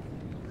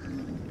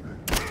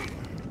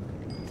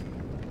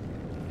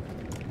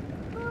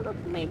 Oh,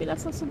 maybe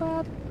that's not so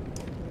bad.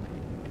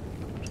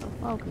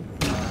 Oh, okay.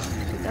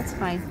 That's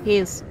fine.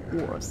 He's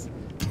worse.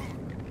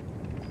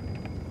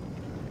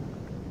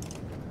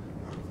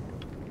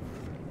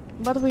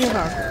 But we are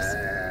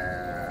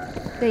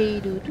archers. They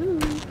do too.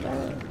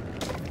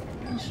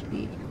 It should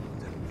be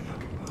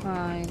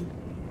fine.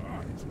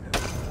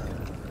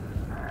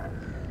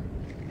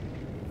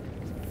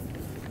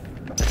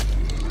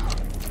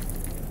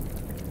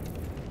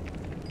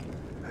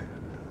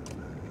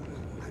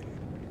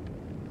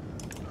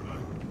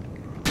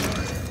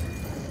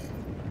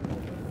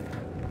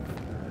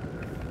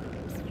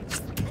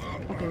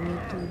 Okay, we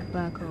need to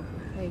back up.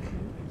 Hey.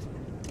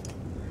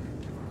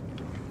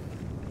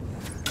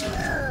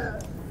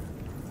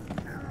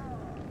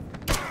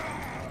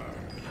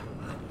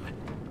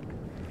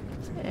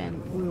 And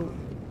we'll...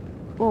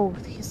 Oh,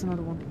 here's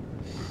another one.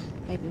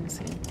 I didn't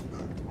see him.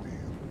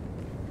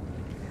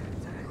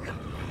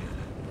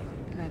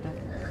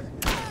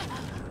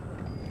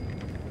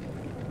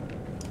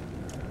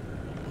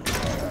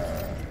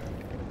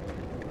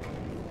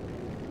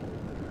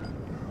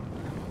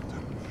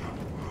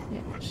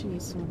 She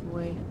needs to move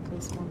away,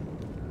 please one.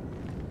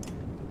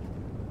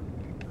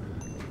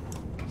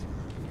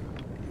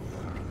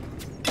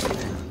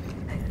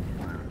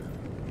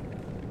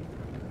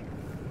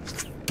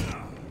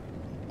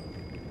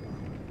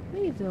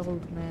 Leave the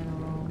old man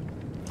alone.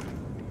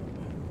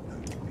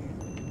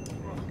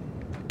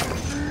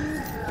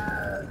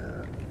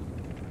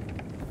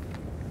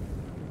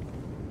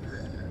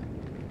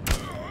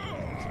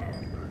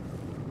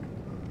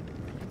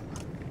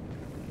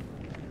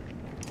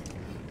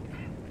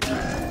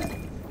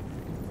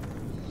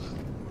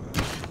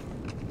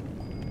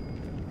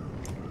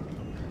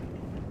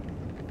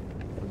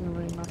 Doesn't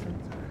really matter.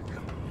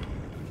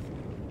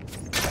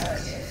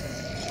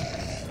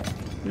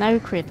 Now we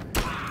crit.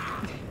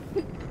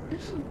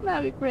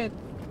 Now we crit.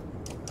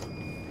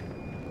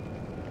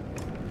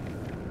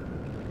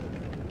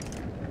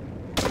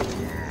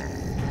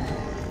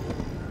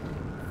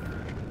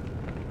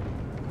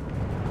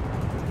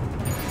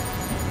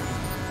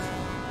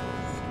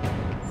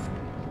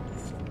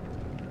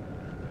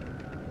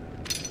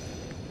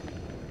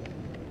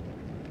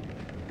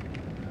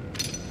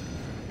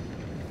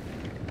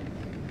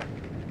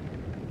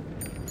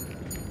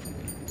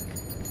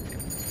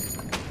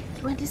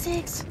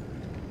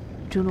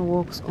 Juno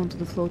walks onto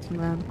the floating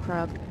land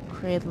crab,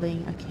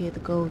 cradling a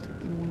kid goat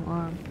in one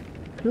arm.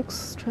 He looks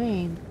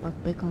strained,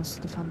 but beckons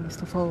to the families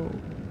to follow.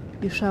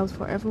 You shout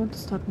for everyone to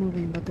start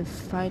moving, but the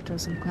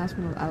fighters and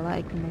clansmen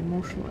alike remain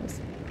motionless.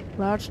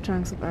 Large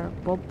chunks of air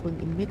bobbling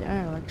in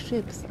mid-air like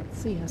ships at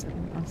sea has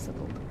been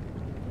unsettled.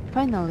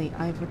 Finally,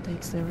 Ivor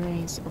takes the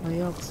reins of a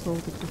yacht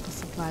loaded with a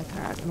supply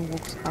cart and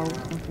walks out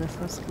onto the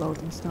first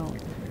floating stone.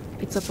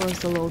 It separates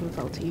the load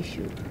without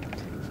issue.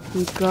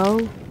 We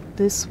go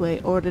this way,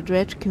 or the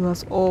dredge kill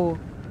us all.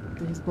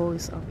 His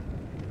words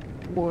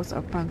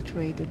are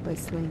punctuated by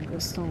slinger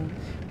stone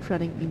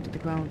shredding into the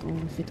ground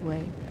only feet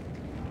away.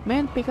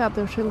 Men pick up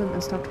their children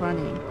and start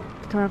running.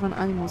 The caravan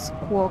animals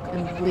squawk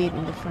and bleed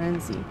in the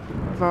frenzy.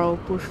 Varro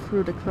push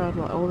through the crowd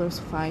while others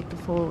fight to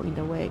follow in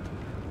their wake.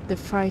 The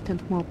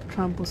frightened mob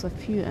tramples a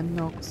few and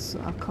knocks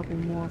a couple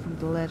more from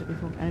the ledge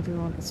before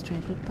everyone is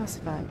strangely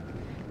pacified.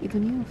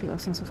 Even you feel a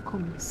sense of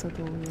calm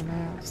settle your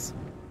nerves.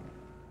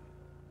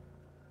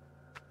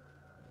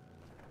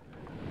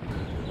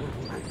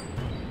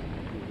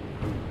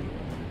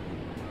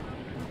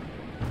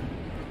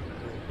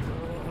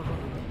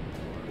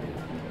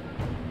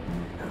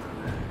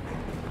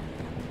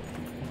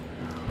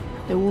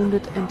 The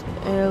wounded and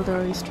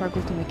elderly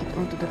struggle to make it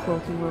onto the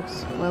floating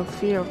rocks, while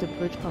fear of the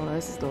bridge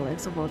paralyzes the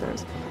legs of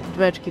others. The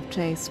dredge keep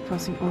chase,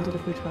 crossing onto the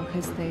bridge without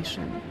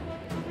hesitation.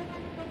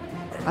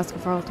 Ask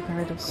Varro to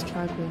carry those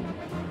struggling.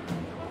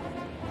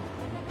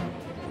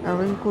 A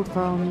wrinkled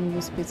Varro near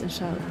you spits and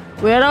shouts,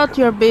 "We are not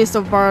your beast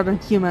of burden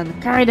than human!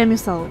 Carry them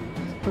yourself!"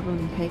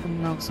 Probably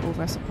Hagen knocks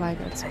over a supply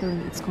cart,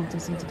 spilling its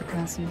contents into the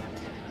clansmen.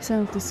 He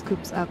silently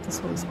scoops up the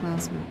solid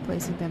clansmen,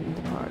 placing them in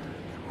the cart.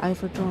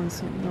 Ivor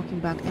joins him, knocking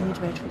back any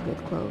dredge who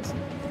get close.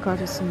 The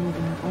cart is soon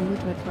moving and only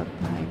dredge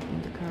left behind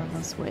in the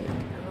caravan's wake.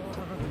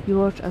 You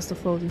watch as the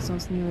floating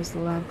stones nearest the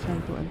land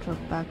tremble and drop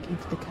back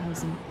into the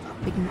chasm,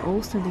 making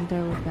all standing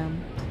there with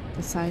them.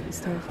 The sight is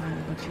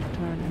terrifying, but you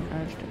turn and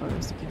urge the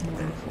others to keep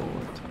moving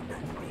forward.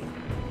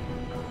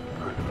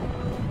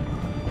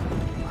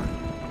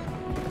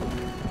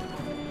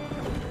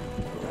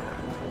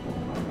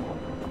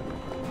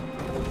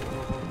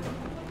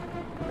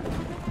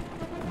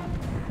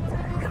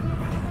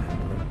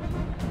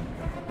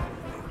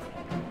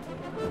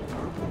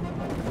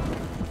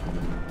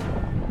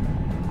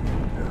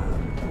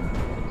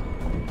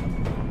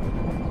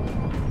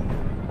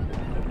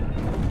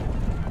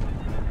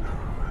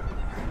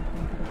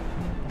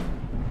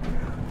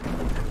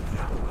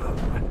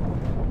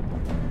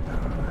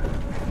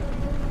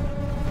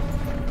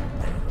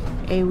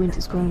 Wind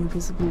is growing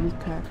visibly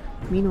weaker.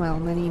 Meanwhile,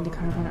 many in the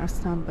caravan are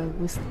stunned by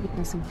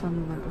witnessing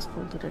family members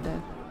fall to their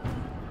death.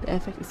 The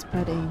effect is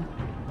spreading.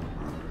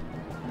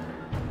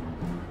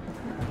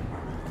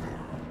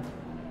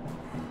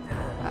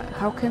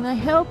 How can I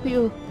help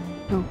you?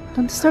 No,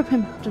 don't disturb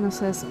him, Jonah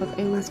says, but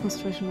Awen's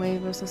concentration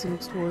wavers as he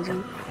looks towards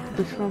you.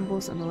 The bridge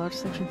rumbles and a large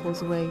section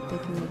falls away,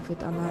 taking with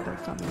it another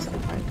family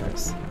of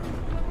fighters.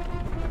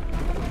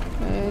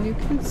 And you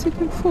can see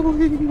them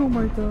falling, oh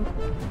my god.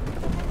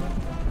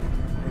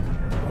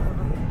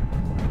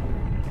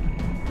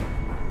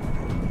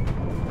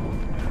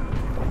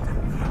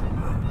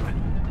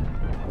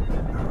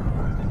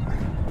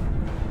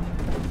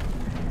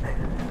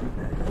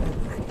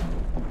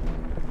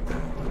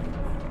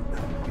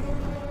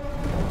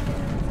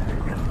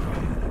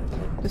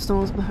 The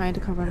stones behind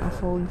the caravan are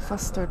falling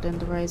faster than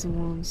the rising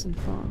wounds in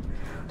front.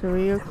 The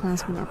rear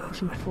clansmen are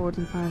pushing forward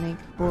in panic.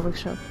 Borwick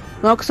shouts,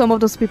 "Knock some of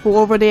those people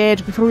over the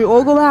edge before we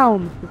all go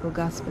down!" People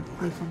gasp and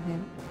flee from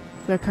him.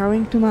 "We are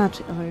carrying too much,"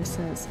 Avair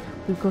says.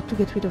 "We've got to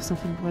get rid of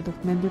something before the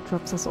Mender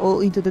drops us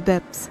all into the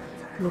depths."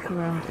 You look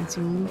around and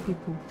see only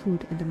people,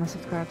 food, and the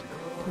massive cart.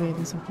 The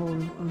ravens are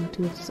holding only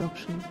two of these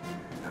options.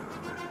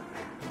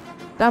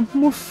 "Damn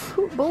more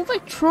food! Will they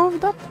throw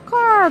that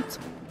cart?"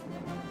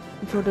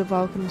 Before the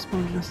Vulcan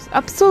responds,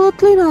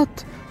 "Absolutely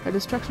not! Her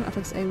destruction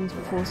affects Aaron's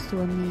force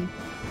to a knee.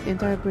 The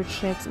entire bridge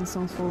shakes and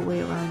stones fall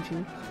away around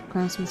you.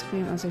 Clansmen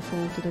scream as they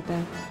fall to the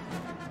deck.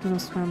 Juno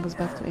scrambles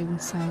back to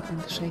Aaron's side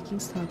and the shaking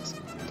stops.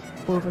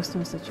 Oliver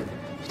snorts at you.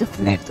 Should have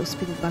left those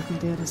people back on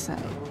the other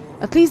side.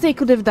 At least they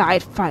could have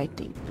died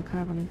fighting. The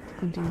caravan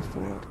continues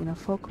forward in a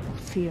fog of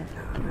fear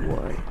and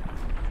worry.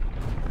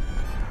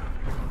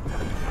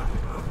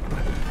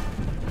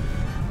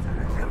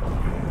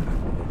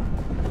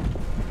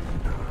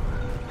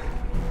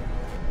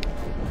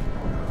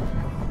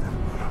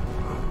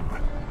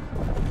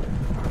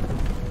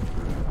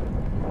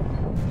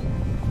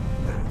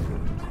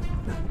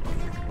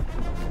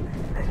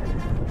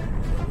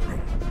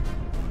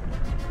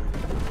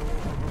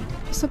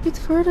 Just a bit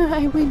further,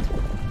 I win.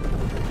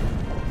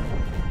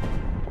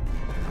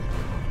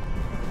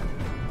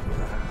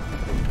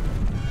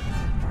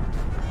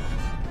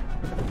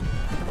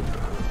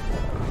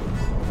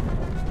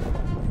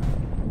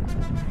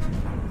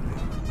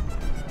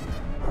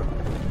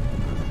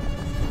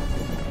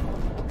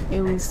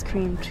 Eowyn's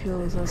scream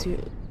trills as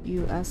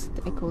you as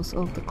it echoes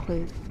off the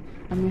cliff.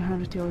 A mere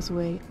 100 yards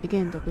away,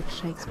 again the bridge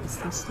shakes but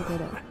stays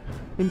together.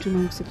 When Juno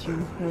looks at you,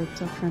 her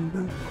lips are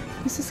trembling.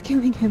 "This is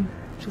killing him,"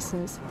 she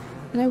says.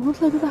 "And I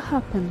won't let that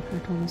happen." Her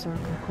tone is dark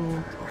and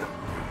cold.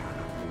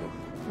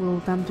 "We'll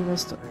dump the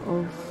rest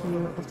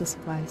of the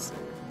supplies."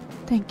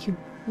 "Thank you.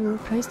 We will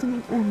place them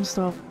in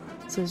Ormsdorf,"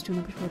 says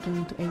Juno before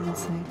turning to Eowyn's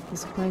side. The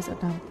supplies are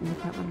dumped and the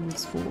caravan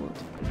moves forward.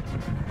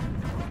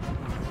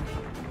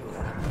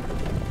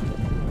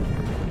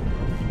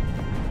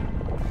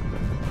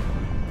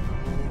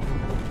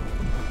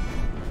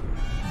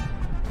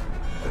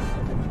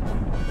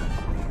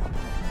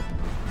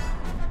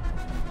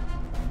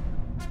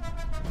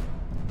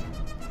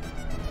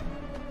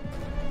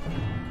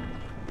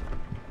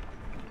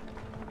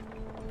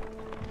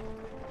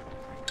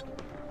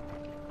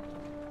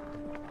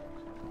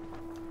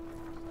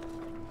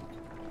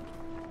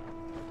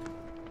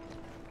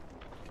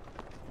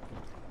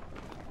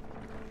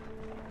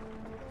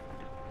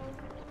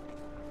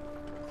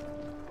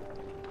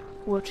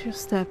 Watch your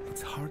step.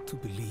 It's hard to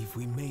believe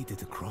we made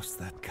it across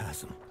that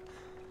chasm.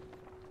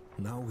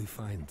 Now we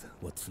find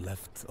what's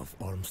left of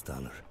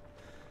Ormsdalr.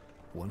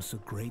 Once a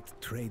great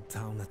trade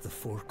town at the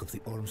fork of the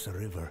Ormsa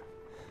River.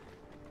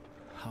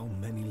 How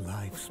many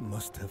lives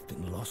must have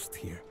been lost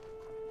here?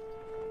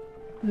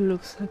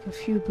 Looks like a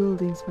few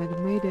buildings might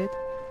have made it.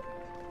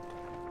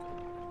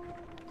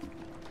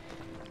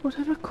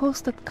 Whatever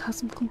caused that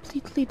chasm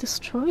completely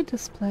destroyed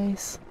this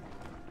place.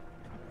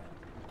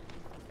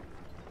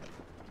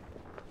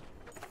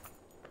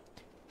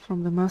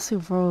 From the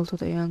massive world to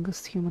the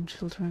youngest human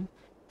children,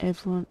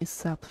 everyone is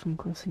stopped from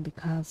crossing the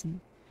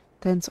chasm.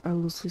 Tents are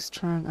loosely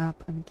strung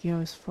up and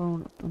gear is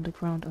thrown on the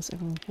ground as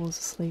everyone falls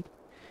asleep.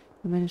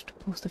 You manage to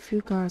post a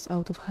few guards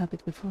out of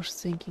habit before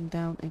sinking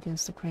down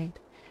against the crate,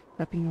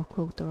 wrapping your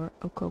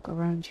cloak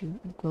around you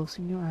and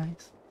closing your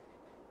eyes.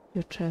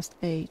 Your chest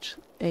aches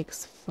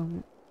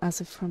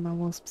as if from a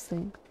wasp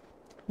sting.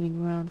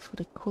 Leaning around for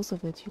the cause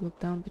of it, you look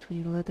down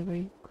between your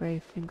leathery, grey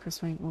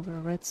fingers running over a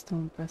red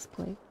stone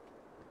breastplate.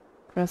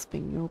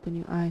 Grasping, you open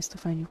your eyes to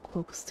find your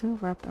cloak still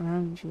wrapped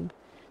around you.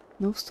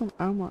 No stone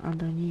armor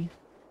underneath.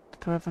 The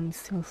caravan is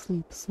still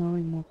asleep,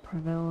 snoring more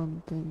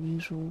prevalent than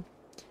usual.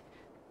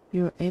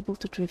 You are able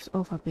to drift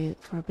off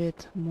for a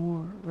bit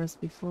more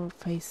rest before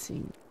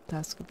facing the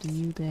task of the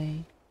new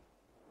day.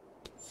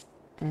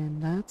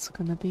 And that's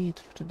gonna be it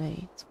for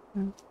today.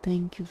 Well,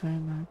 thank you very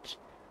much.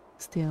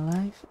 Stay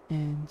alive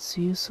and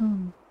see you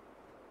soon.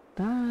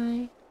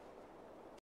 Bye!